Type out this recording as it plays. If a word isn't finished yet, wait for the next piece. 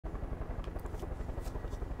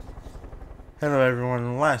Hello everyone,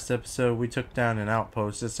 in the last episode we took down an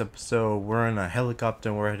outpost. This episode we're in a helicopter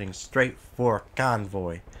and we're heading straight for a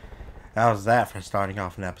convoy. How's that for starting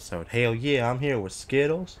off an episode? Hell yeah, I'm here with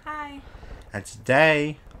Skittles. Hi. And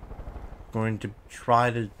today, we're going to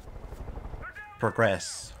try to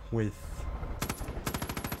progress with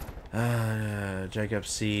Jacob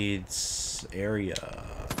Seed's area.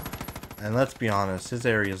 And let's be honest, his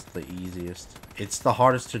area is the easiest. It's the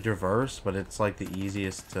hardest to traverse, but it's like the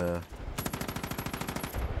easiest to...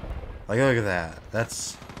 Like, look at that.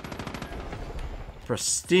 That's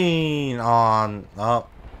pristine on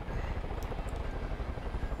up.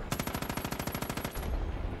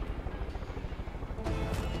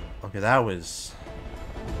 Okay, that was...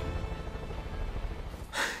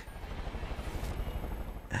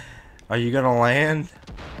 Are you gonna land?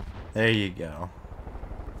 There you go.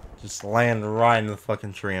 Just land right in the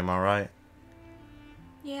fucking tree, am I right?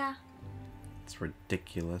 Yeah. It's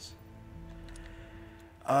ridiculous.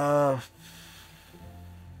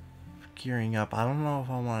 Gearing up. I don't know if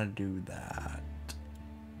I want to do that.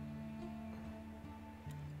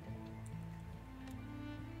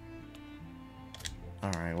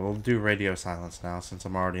 Alright, we'll do radio silence now since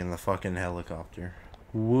I'm already in the fucking helicopter.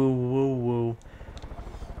 Woo, woo, woo.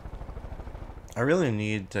 I really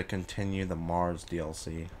need to continue the Mars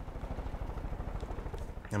DLC.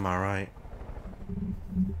 Am I right?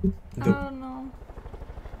 I don't know.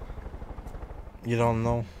 You don't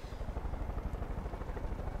know?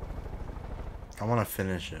 I want to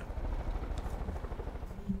finish it.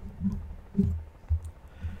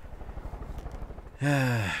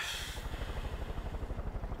 I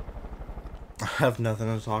have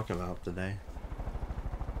nothing to talk about today.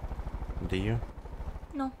 Do you?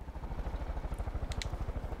 No.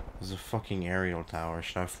 There's a fucking aerial tower.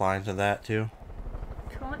 Should I fly into that too?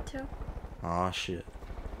 If you want to. Aw, shit.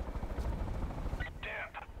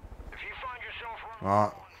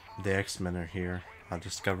 The X-Men are here. I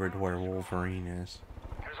discovered where Wolverine is.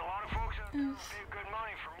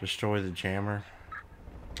 Destroy the jammer.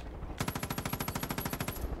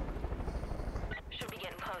 Should be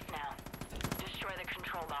getting close now. Destroy the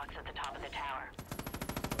control box at the top of the tower.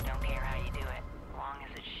 Don't care how you do it, as long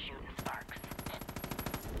as it's shooting sparks.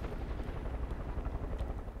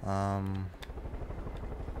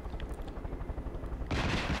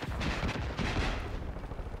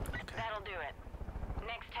 That'll do it.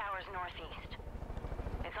 Next tower's northeast.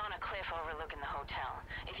 It's on a cliff overlooking the hotel.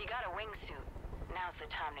 If you got a wingsuit, now's the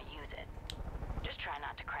time to use it. Just try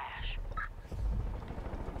not to crash.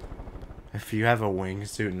 If you have a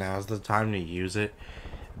wingsuit, now's the time to use it.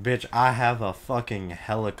 Bitch, I have a fucking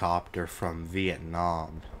helicopter from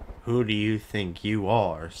Vietnam. Who do you think you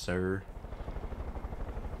are, sir?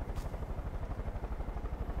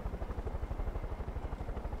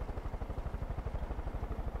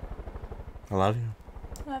 I love you.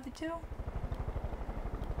 Love you too.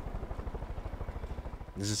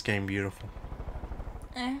 Is this game beautiful?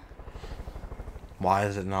 Eh. Why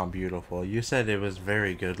is it not beautiful? You said it was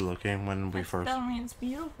very good looking when we first... That don't mean it's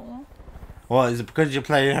beautiful. Well, is it because you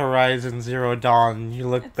played Horizon Zero Dawn? You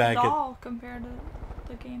look It's back at... dull compared to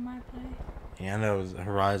the game I play. Yeah, I know it was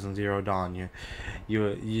Horizon Zero Dawn.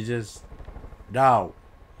 You just... No.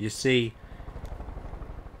 You see,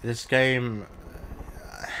 this game...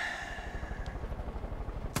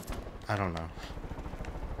 I don't know.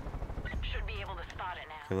 Should be able to spot it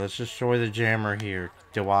now. Okay, let's destroy the jammer here.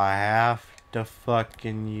 Do I have to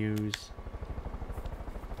fucking use...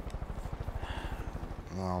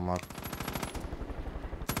 Oh, my...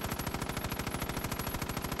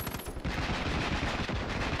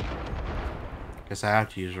 Guess I have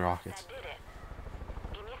to use rockets. That did it.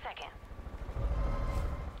 Give me a second.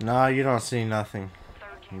 No, you don't see nothing.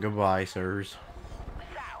 13. Goodbye, sirs.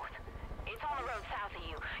 South. It's on the road south of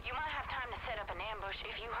you. You might have time to set up an ambush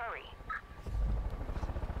if you hurry.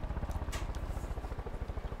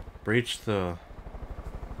 Breach the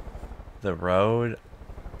road.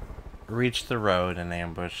 Reach the road and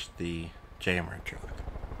ambush the jammer truck.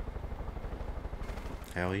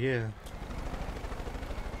 Hell yeah.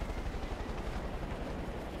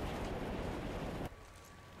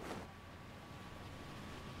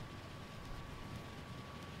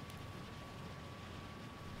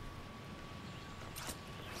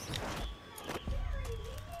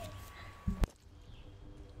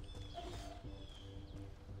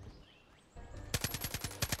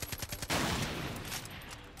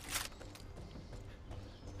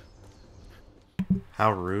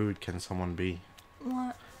 How rude can someone be?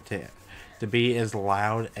 What? To be as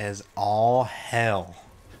loud as all hell.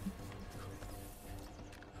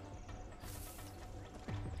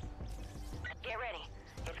 Get ready.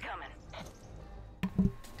 It's coming.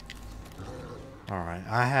 Alright,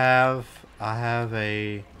 I have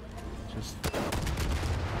a... Just...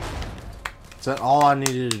 Is that all I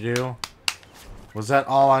needed to do? Was that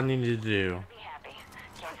all I needed to do?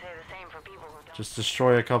 Just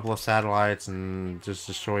destroy a couple of satellites and just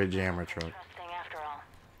destroy a jammer truck.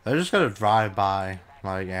 They're just gonna drive by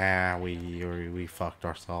like, we fucked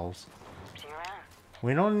ourselves.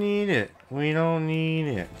 We don't need it. We don't need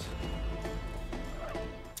it.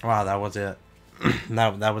 Wow, that was it.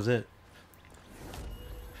 that was it.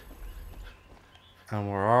 And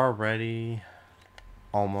we're already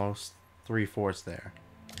almost 3/4 there.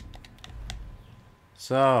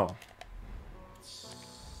 So, let's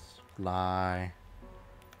fly.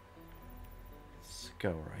 Let's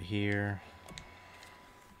go right here.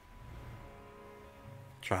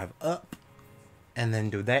 Drive up. And then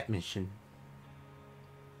do that mission.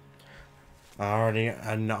 I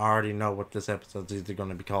already know what this episode's either going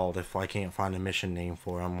to be called. If I can't find a mission name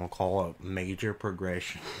for it, I'm going to call it Major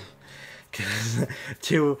Progression. Because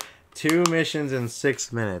two missions in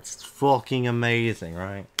 6 minutes. It's fucking amazing,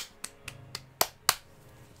 right?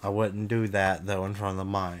 I wouldn't do that, though, in front of the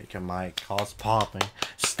mic. It might cause popping.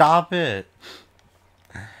 Stop it!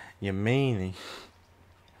 You meanie.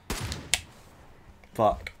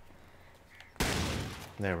 Fuck.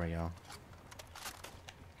 There we go.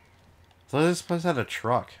 So this place had a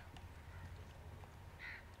truck.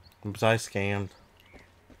 Was I scammed?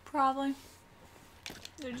 Probably.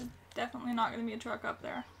 There's definitely not going to be a truck up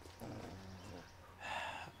there.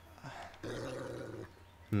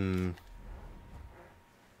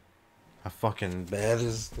 A fucking bed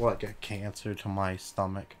is like a cancer to my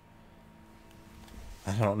stomach.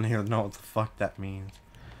 I don't even know what the fuck that means.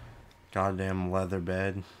 Goddamn leather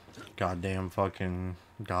bed. Goddamn fucking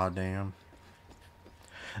goddamn.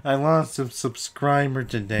 I lost a subscriber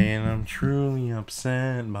today and I'm truly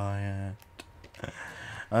upset by it.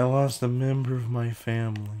 I lost a member of my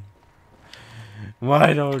family.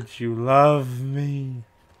 Why don't you love me?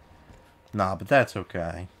 Nah, but that's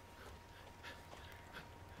okay.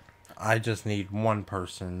 I just need one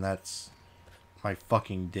person. That's my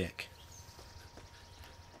fucking dick.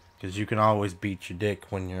 Because you can always beat your dick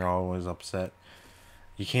when you're always upset.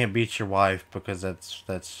 You can't beat your wife because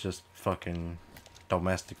that's just fucking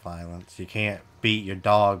domestic violence. You can't beat your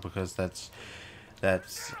dog because that's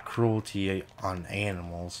cruelty on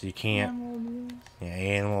animals. You can't. Animal abuse. Yeah,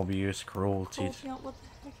 animal abuse, cruelty. What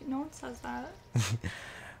the heck? No one says that.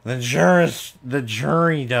 The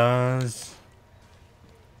jury does.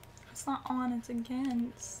 It's not on, it's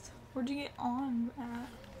against. Where'd you get on at?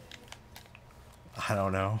 I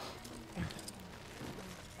don't know.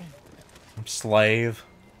 Slave.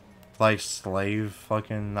 Like slave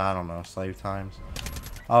fucking, I don't know, slave times.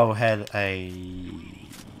 Oh, had a... If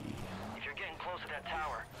you're getting close to that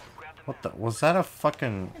tower, grab the What the, was that a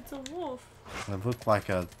fucking... It's a wolf. It looked like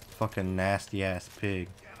a fucking nasty ass pig.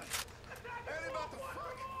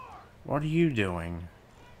 What are you doing?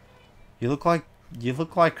 You look like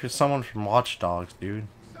someone from Watch Dogs, dude.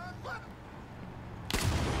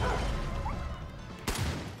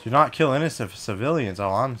 Do not kill innocent civilians. Oh,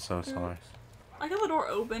 I'm so sorry. I got the door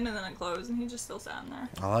open and then it closed and he's just still sat in there.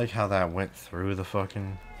 I like how that went through the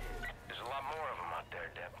fucking... There's a lot more of them out there,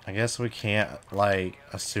 Deb. I guess we can't, like,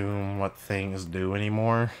 assume what things do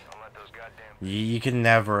anymore. Don't let those goddamn... You can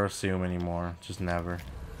never assume anymore. Just never.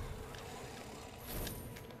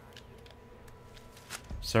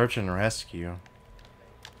 Search and rescue.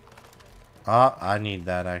 Ah, I need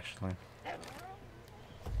that, actually.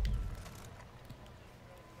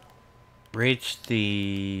 Reach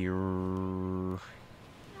the...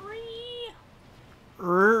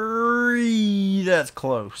 That's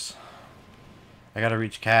close. I gotta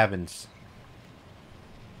reach cabins.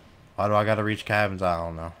 Why do I gotta reach cabins? I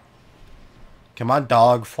don't know. Can my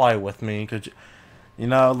dog fly with me? Could you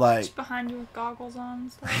know, like... Just behind you with goggles on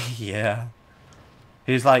and stuff. Yeah.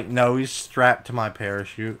 He's like, no, he's strapped to my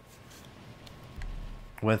parachute.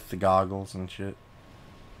 With the goggles and shit.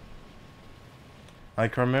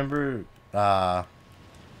 Like, remember...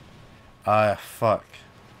 fuck.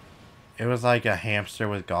 It was like a hamster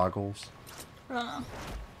with goggles. I don't know.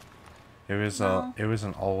 It was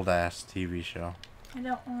an old ass TV show. I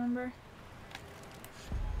don't remember.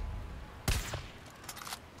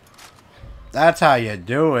 That's how you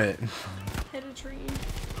do it. Hit a tree.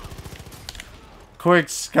 Quick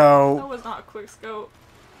scope. That was not a quick scope.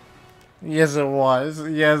 Yes, it was.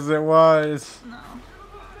 Yes, it was. No.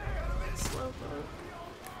 Slow boat.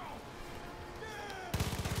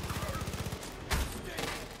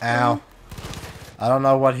 Ow. I don't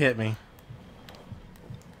know what hit me.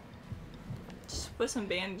 Just put some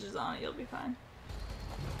bandages on it, you'll be fine.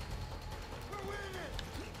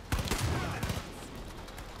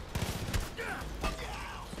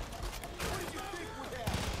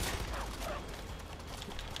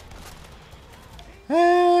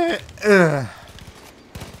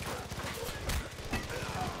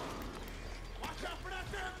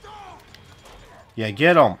 Yeah,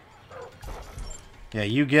 get him. Yeah,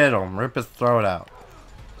 you get him. Rip his throat out.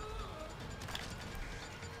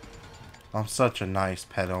 I'm such a nice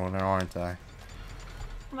pet owner, aren't I?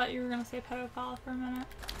 I thought you were gonna say pedophile for a minute.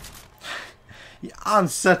 Yeah, I'm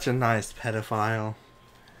such a nice pedophile.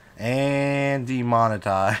 And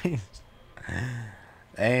demonetized.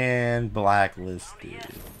 And blacklisted.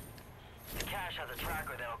 The cache has a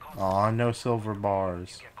tracker that'll call Aw, no silver you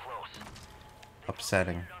bars. get close.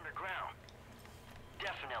 Upsetting. Underground.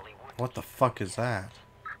 Definitely would. What the fuck is that?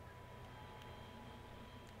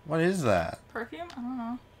 What is that? Perfume? I don't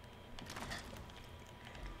know.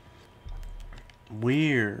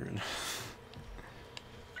 Weird.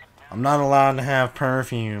 I'm not allowed to have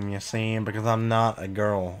perfume, you see, because I'm not a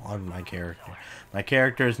girl on my character. My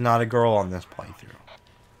character is not a girl on this playthrough.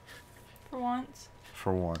 For once.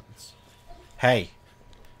 For once. Hey.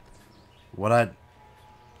 What I...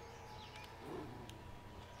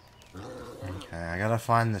 Okay, I gotta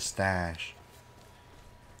find the stash.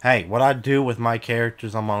 Hey, what I do with my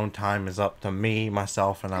characters on my own time is up to me,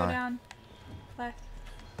 myself, and Go I. down. Left.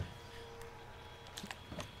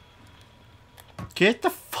 Get the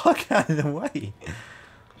fuck out of the way.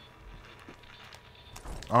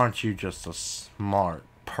 Aren't you just a smart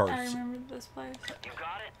I person? remember this place. You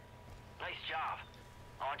got it? Nice job.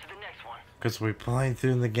 On to the next one. Because we played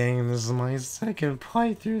through the game. This is my second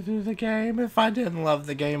playthrough through the game. If I didn't love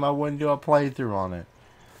the game, I wouldn't do a playthrough on it.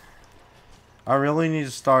 I really need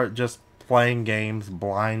to start just playing games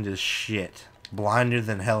blind as shit. Blinder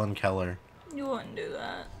than Helen Keller. You wouldn't do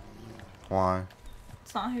that. Why?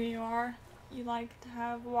 It's not who you are. You like to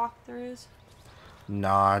have walkthroughs.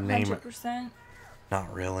 Nah, name it. 100%.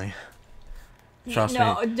 Not really. Trust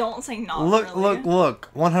no, me. don't say not Look, really. look.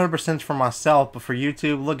 100% for myself, but for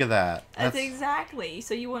YouTube, look at that. That's exactly.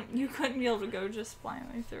 So you couldn't be able to go just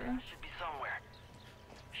blindly through. Should be somewhere.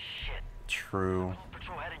 Shit. True.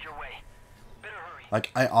 Patrol headed your way. Better hurry.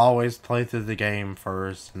 Like, I always play through the game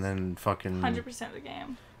first, and then fucking... 100% of the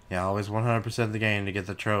game. Yeah, always 100% the game to get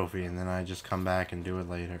the trophy, and then I just come back and do it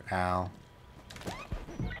later. Ow.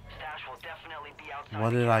 Stash will definitely be outside.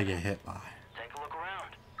 What did I get hit by? Take a look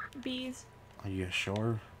around. Bees, Are you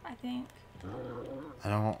sure? I think. I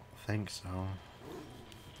don't think so.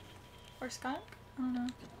 Or skunk? I don't know.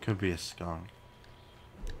 Could be a skunk.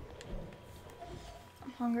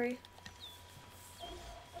 I'm hungry.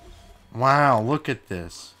 Wow, look at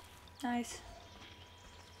this. Nice.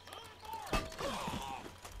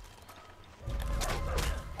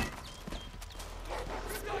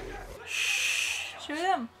 Shh. Shoot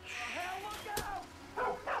him.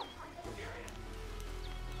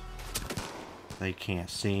 They can't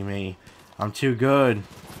see me. I'm too good.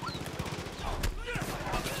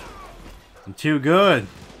 I'm too good.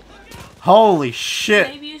 Holy shit.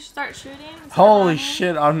 Maybe you should start shooting. instead of Holy running.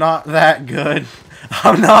 shit, I'm not that good.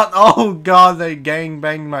 I'm not. Oh god, they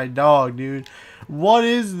gangbanged my dog, dude. What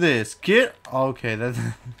is this? Get. Okay, that's.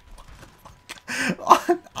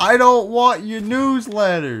 I don't want your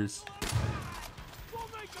newsletters.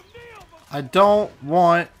 I don't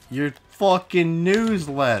want your fucking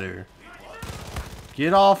newsletter.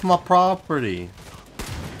 Get off my property.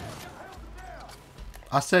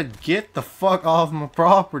 I said get the fuck off my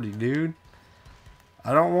property, dude.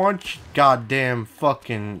 I don't want your goddamn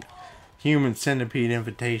fucking human centipede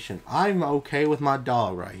invitation. I'm okay with my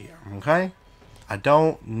dog right here, okay? I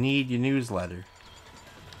don't need your newsletter.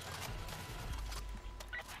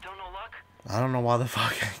 Still no luck? I don't know why the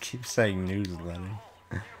fuck I keep saying newsletter.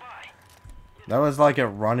 Nearby. That was like a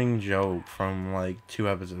running joke from like 2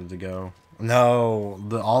 episodes ago. No,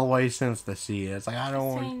 all the way since the sea. It's like I don't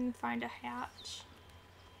want. Saying find a hatch.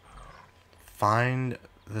 Find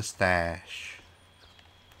the stash.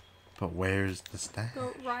 But where's the stash?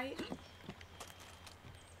 Go right.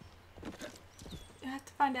 You have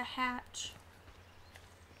to find a hatch.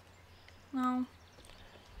 No.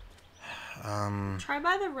 Try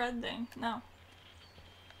by the red thing. No.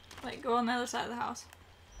 Like, go on the other side of the house.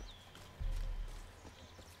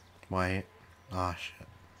 Wait. Oh shit.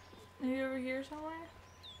 Maybe over here somewhere?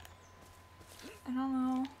 I don't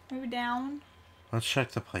know. Maybe down? Let's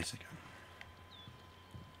check the place again.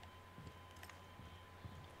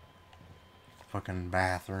 Fucking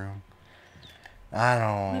bathroom. I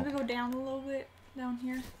don't. Maybe go down a little bit. Down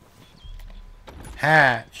here.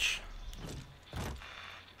 Hatch.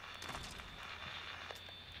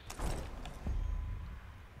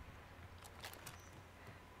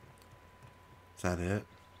 Is that it?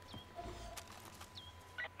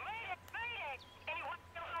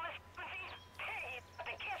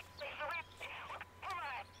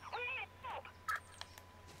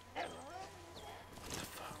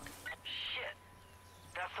 Shit.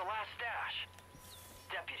 That's the last stash.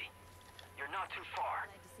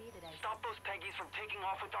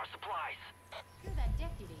 off with our supplies. You're that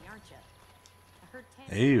deputy, aren't you? I heard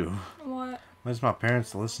Tam. Ew. What? What's my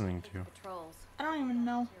parents listening to? Patrols. I don't even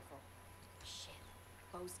know. Careful. Shit.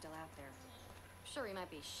 Bo's still out there. I'm sure he might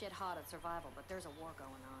be shit hot at survival, but there's a war going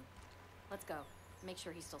on. Let's go. Make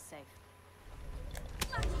sure he's still safe.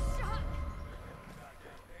 Lucky shot!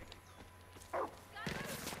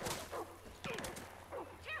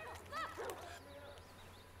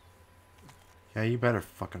 Yeah, you better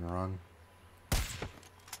fucking run.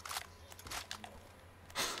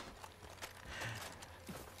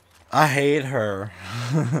 I hate her.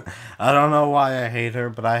 I don't know why I hate her,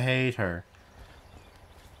 but I hate her.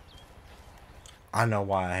 I know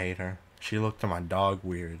why I hate her. She looked at my dog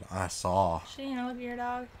weird. I saw. She didn't look at your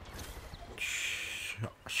dog.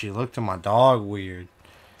 She looked at my dog weird.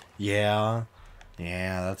 Yeah.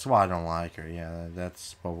 Yeah, that's why I don't like her. Yeah,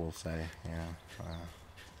 that's what we'll say. Yeah.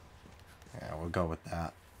 Yeah, we'll go with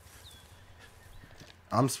that.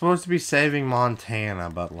 I'm supposed to be saving Montana,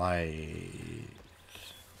 but like...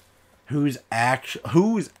 Who's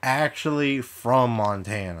actually from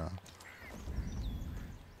Montana?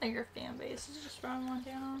 Like your fan base is just from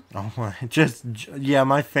Montana. Oh my, yeah,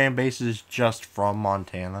 my fan base is just from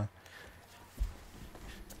Montana.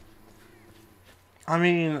 I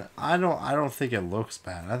mean, I don't think it looks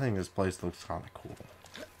bad. I think this place looks kind of cool.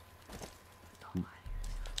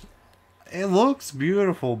 It looks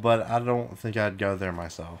beautiful, but I don't think I'd go there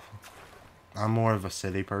myself. I'm more of a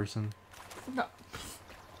city person. No.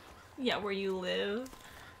 Yeah, where you live.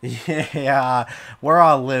 Yeah, where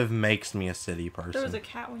I live makes me a city person. There was a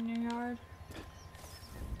cow in your yard.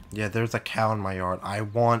 Yeah, there's a cow in my yard. I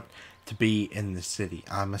want to be in the city.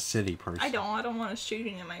 I'm a city person. I don't want a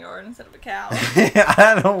shooting in my yard instead of a cow.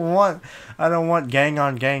 I don't want gang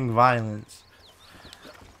on gang violence.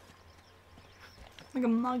 Like a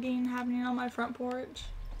mugging happening on my front porch.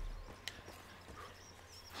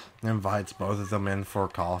 Invites both of them in for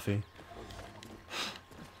coffee.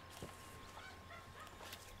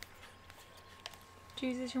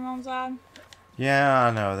 Jesus, your mom's loud. Yeah,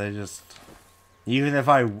 I know. They just... Even if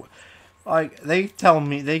I... Like, they tell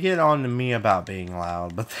me... They get on to me about being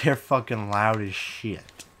loud, but they're fucking loud as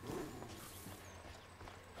shit.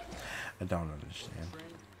 I don't understand.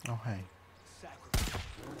 Oh, hey.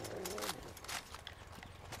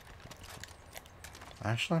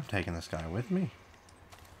 Actually, I'm taking this guy with me.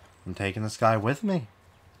 I'm taking this guy with me.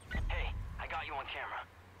 Hey, I got you on camera.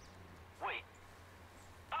 Wait.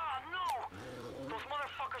 Ah, no! Those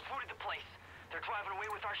motherfuckers looted the place. They're driving away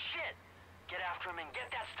with our shit. Get after them and get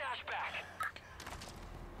that stash back.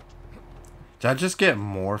 Did I just get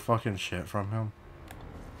more fucking shit from him?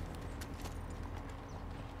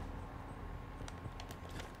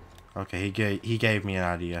 Okay, he gave me an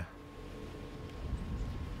idea.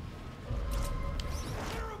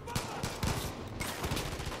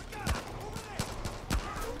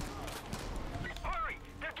 Hurry!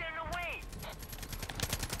 They're getting away!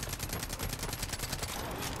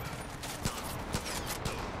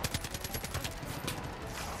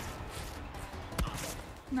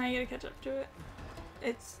 Now you gotta catch up to it.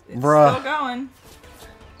 It's Bruh. still going.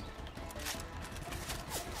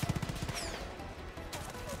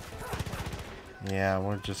 Yeah,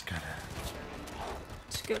 we're just gonna...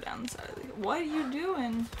 Just go down the side of the... What are you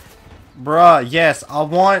doing? Bruh, yes, I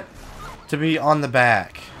want to be on the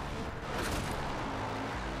back.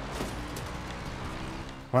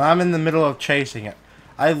 When I'm in the middle of chasing it,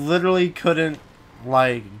 I literally couldn't,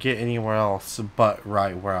 like, get anywhere else but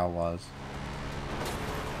right where I was.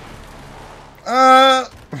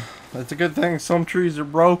 It's a good thing some trees are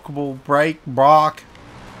brokeable. Brock.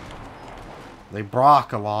 They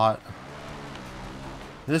brock a lot.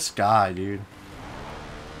 This guy, dude.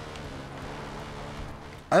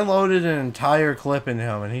 I loaded an entire clip in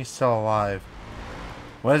him and he's still alive.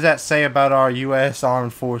 What does that say about our U.S.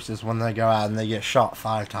 Armed Forces when they go out and they get shot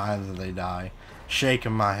 5 times and they die?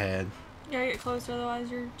 Shaking my head. You gotta get closer, otherwise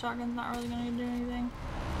your shotgun's not really gonna do anything.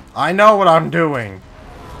 I know what I'm doing.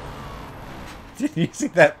 Did you see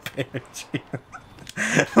that picture?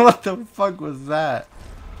 What the fuck was that?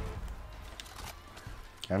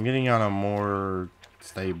 I'm getting on a more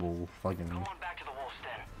stable fucking... Go on back to the wolf's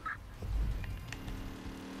den.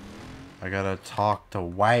 I gotta talk to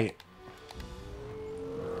White.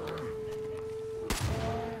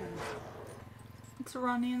 It's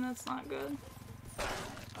running, that's not good.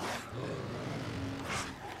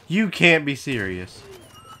 You can't be serious.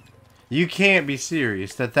 You can't be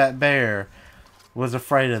serious that bear was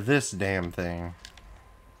afraid of this damn thing.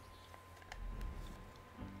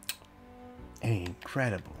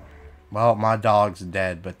 Incredible. Well, my dog's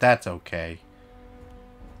dead, but that's okay.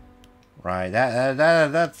 Right.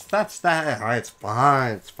 That's that. It's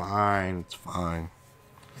fine. It's fine. It's fine.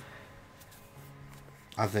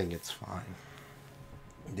 I think it's fine.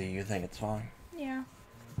 Do you think it's fine? Yeah.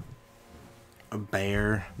 A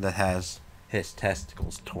bear that has his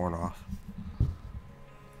testicles torn off.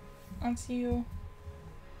 That's you.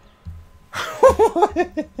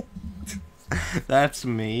 That's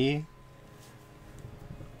me.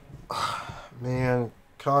 Man,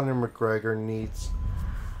 Conor McGregor needs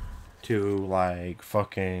to like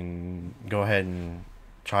fucking go ahead and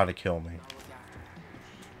try to kill me.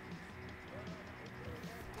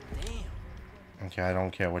 Okay, I don't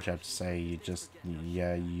care what you have to say. You just,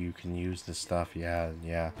 yeah, you can use this stuff. Yeah.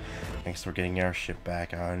 Thanks for getting our shit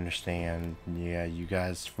back. I understand. Yeah, you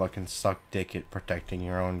guys fucking suck dick at protecting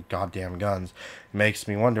your own goddamn guns. Makes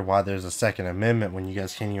me wonder why there's a Second Amendment when you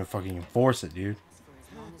guys can't even fucking enforce it, dude.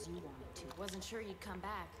 For as long as you wanted to. Wasn't sure you'd come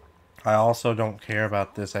back. I also don't care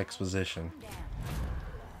about this exposition.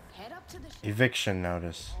 Head up to the Eviction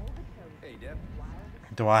notice. Hey, Deb.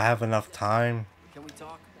 Do I have enough time? Can we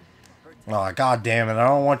talk? Oh, god damn it. I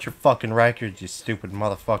don't want your fucking records, you stupid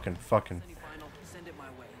motherfucking fucking. Send it my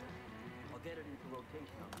way. I'll get it into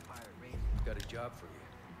rotation on the pirate radio. Got a job for you.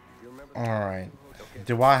 You remember? Alright.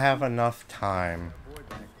 Do I have enough time? Boy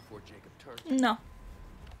back before Jacob turned. No.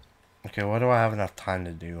 Okay, what do I have enough time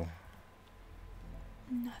to do?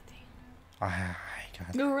 Nothing. God.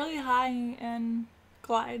 Go really high and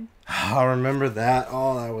glide. I remember that.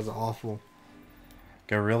 Oh, that was awful.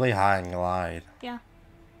 Go really high and glide. Yeah.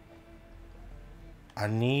 I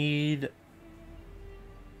need...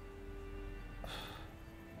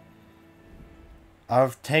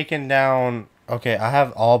 I've taken down... Okay, I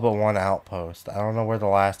have all but one outpost. I don't know where the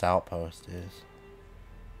last outpost is.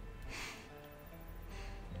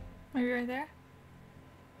 Maybe right there?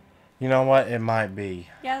 You know what? It might be.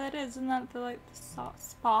 Yeah, that is. Isn't that the, like, the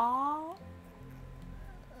spa?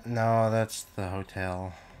 No, that's the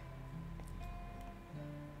hotel.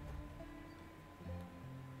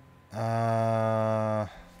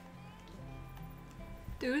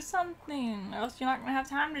 Do something, or else you're not gonna have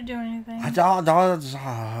time to do anything. I don't. Just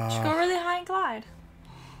go really high and glide.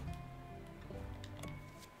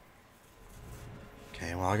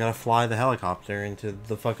 Okay, well, I gotta fly the helicopter into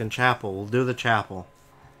the fucking chapel. We'll do the chapel.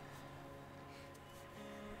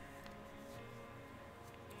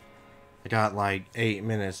 I got like 8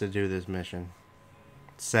 minutes to do this mission.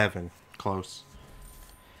 7. Close.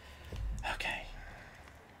 Okay.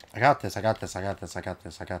 I got this.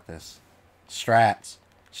 Strats.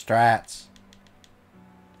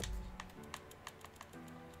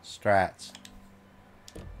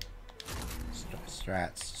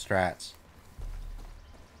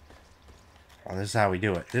 Well, this is how we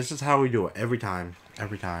do it. Every time.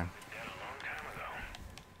 Every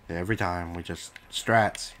time we just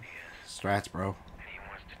strats, bro. He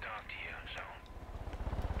wants to talk to you, so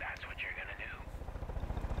that's what you're gonna do.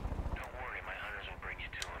 Don't worry, my hunters will bring you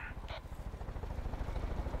to him.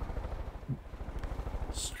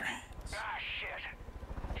 Strats. Ah, shit.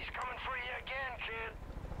 He's coming for you again, kid.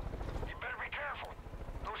 You better be careful.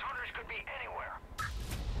 Those hunters could be anywhere.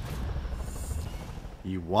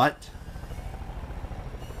 You what?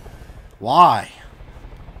 Why?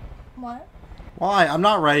 What? Why? I'm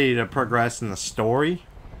not ready to progress in the story.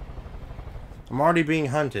 I'm already being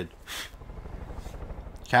hunted.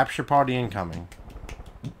 Capture party incoming.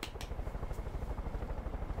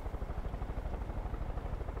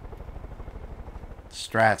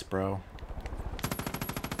 Strats, bro.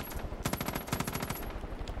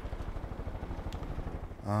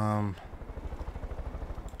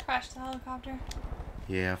 Crash the helicopter.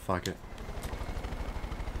 Yeah, fuck it.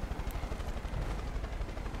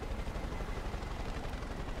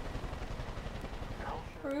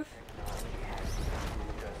 Roof.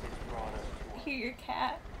 Hear your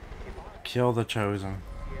cat. Kill the chosen.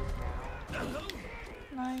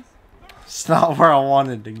 Nice. It's not where I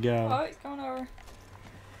wanted to go. Oh, it's going over.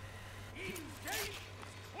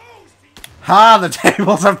 Ha! The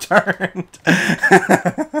tables have turned!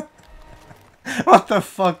 What the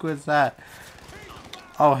fuck was that?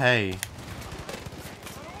 Oh, hey.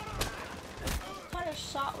 What kind of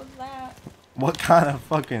shot was that? What kind of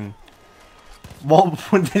fucking... Well,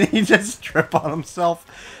 did he just trip on himself?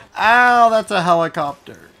 Ow, that's a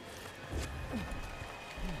helicopter.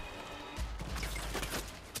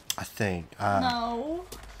 I think. No.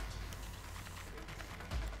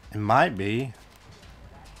 It might be.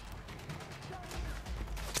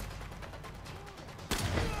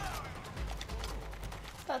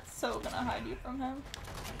 That's so gonna hide you from him.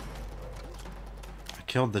 I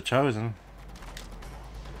killed the chosen.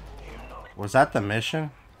 Was that the mission?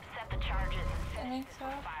 Set the charges and I think so.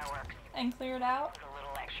 fireworks. I And clear it out? Put a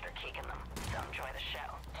little extra kick in them, so enjoy the show.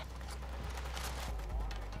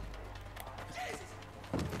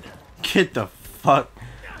 Get the fuck.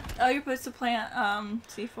 Oh, you're supposed to plant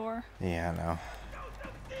C4 Yeah, I know.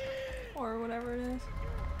 or whatever it is.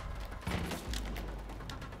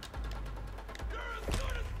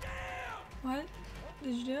 What?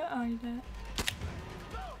 Did you do it? Oh, you did it.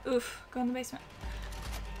 Oof. Go in the basement.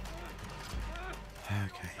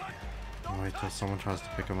 Okay. I'll wait till someone tries to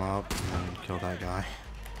pick him up and then kill that guy.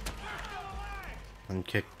 And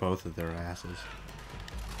kick both of their asses.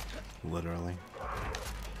 Literally.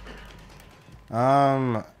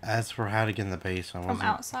 As for how to get in the basement, From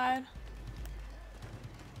outside?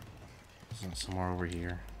 Wasn't somewhere over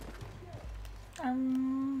here.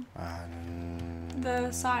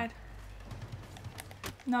 The side.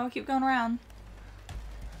 No, keep going around.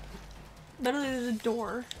 Literally, there's a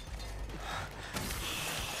door.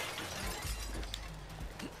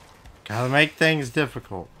 Gotta make things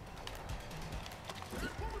difficult.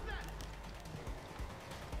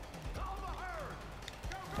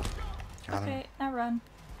 Got him. Okay, now run.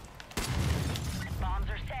 Bombs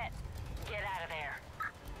are set. Get out of there.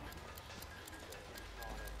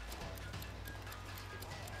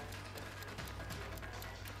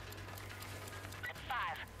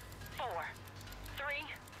 Five, 4, 3,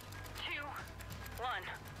 2, 1.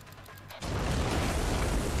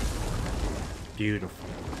 Beautiful.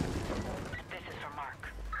 This is for Mark.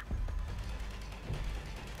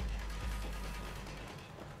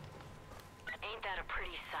 Ain't that a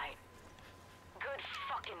pretty sight? Good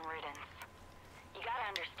fucking riddance. You gotta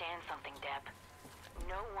understand something, Deb.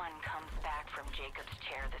 No one comes back from Jacob's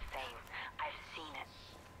chair the same. I've seen it.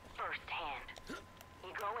 Firsthand. You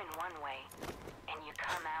go in one way, and you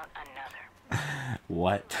come out another.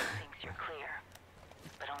 What? Thinks you're clear,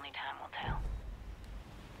 but only time will tell.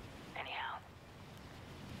 Anyhow,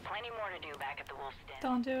 plenty more to do back at the Wolf's Den.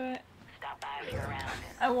 Don't do it. Stop by if you're around.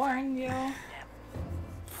 I warned you.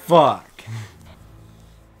 Fuck.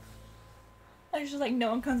 It's just like no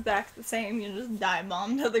one comes back the same. You just die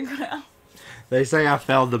bomb to the ground. They say I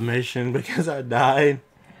failed the mission because I died.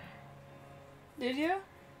 Did you?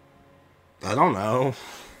 I don't know.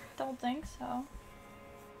 Don't think so.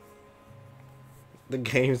 The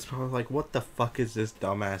game's probably like, what the fuck is this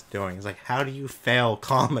dumbass doing? It's like, how do you fail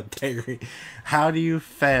commentary? How do you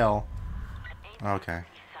fail? Okay.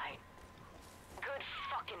 Good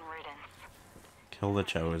fucking riddance. Kill the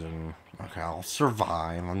chosen. Okay, I'll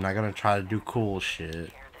survive. I'm not gonna try to do cool shit. They're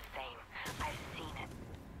the same. I've seen it.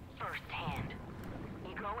 Firsthand.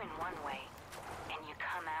 You go in one way, and you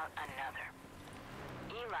come out another.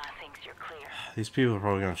 Eli thinks you're clear. These people are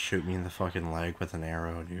probably gonna shoot me in the fucking leg with an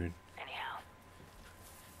arrow, dude. Anyhow,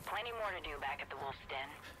 plenty more to do back at the Wolf's Den.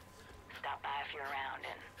 Stop by if you're around,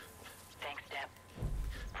 and thanks, Deb,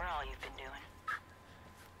 for all you've been doing.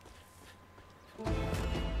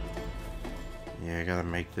 Yeah, I gotta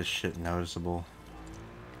make this shit noticeable.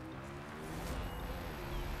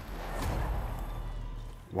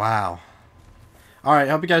 Wow. Alright,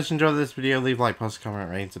 hope you guys enjoyed this video. Leave a like, post, comment,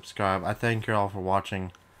 rate, and subscribe. I thank you all for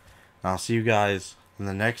watching. I'll see you guys in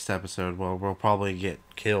the next episode where we'll probably get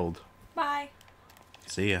killed. Bye.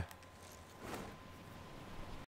 See ya.